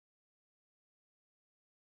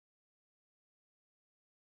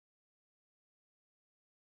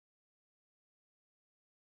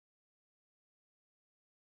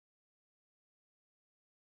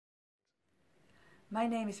My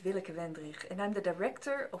name is Willeke Wendrich and I'm the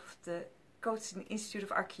director of the Cotsen Institute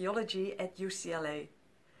of Archaeology at UCLA.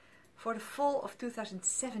 For the fall of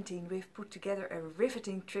 2017 we've put together a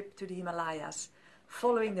riveting trip to the Himalayas,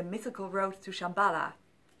 following the mythical road to Shambhala,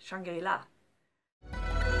 Shangrila.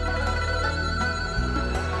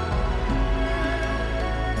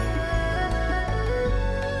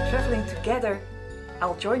 Traveling together,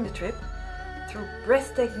 I'll join the trip. Through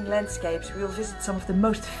breathtaking landscapes, we will visit some of the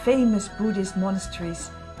most famous Buddhist monasteries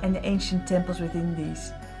and the ancient temples within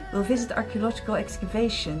these. We'll visit archaeological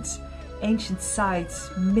excavations, ancient sites,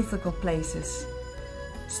 mythical places.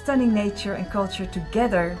 Stunning nature and culture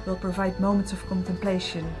together will provide moments of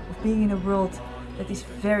contemplation, of being in a world that is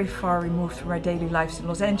very far removed from our daily lives in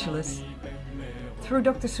Los Angeles. Through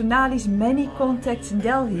Dr. Sonali's many contacts in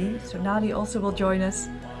Delhi, Sonali also will join us,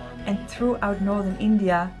 and throughout northern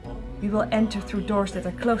India, we will enter through doors that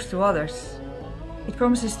are close to others. It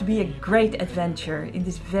promises to be a great adventure in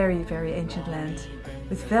this very, very ancient land,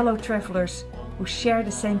 with fellow travelers who share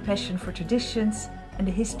the same passion for traditions and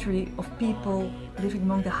the history of people living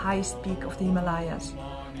among the highest peak of the Himalayas,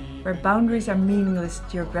 where boundaries are meaningless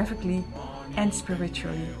geographically and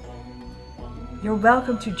spiritually. You're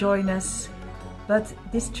welcome to join us, but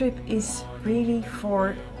this trip is really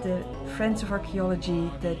for the Friends of Archaeology,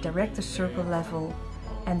 the Director's Circle level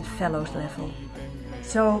and the Fellows level.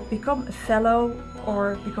 So become a Fellow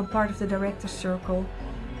or become part of the Director's Circle,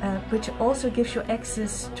 which also gives you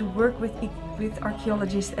access to work with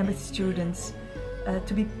archaeologists and with students,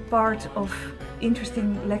 to be part of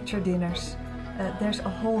interesting lecture dinners. There's a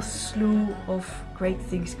whole slew of great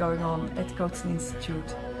things going on at Cotsen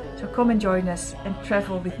Institute. So come and join us and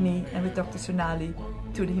travel with me and with Dr. Sonali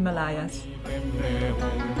to the Himalayas.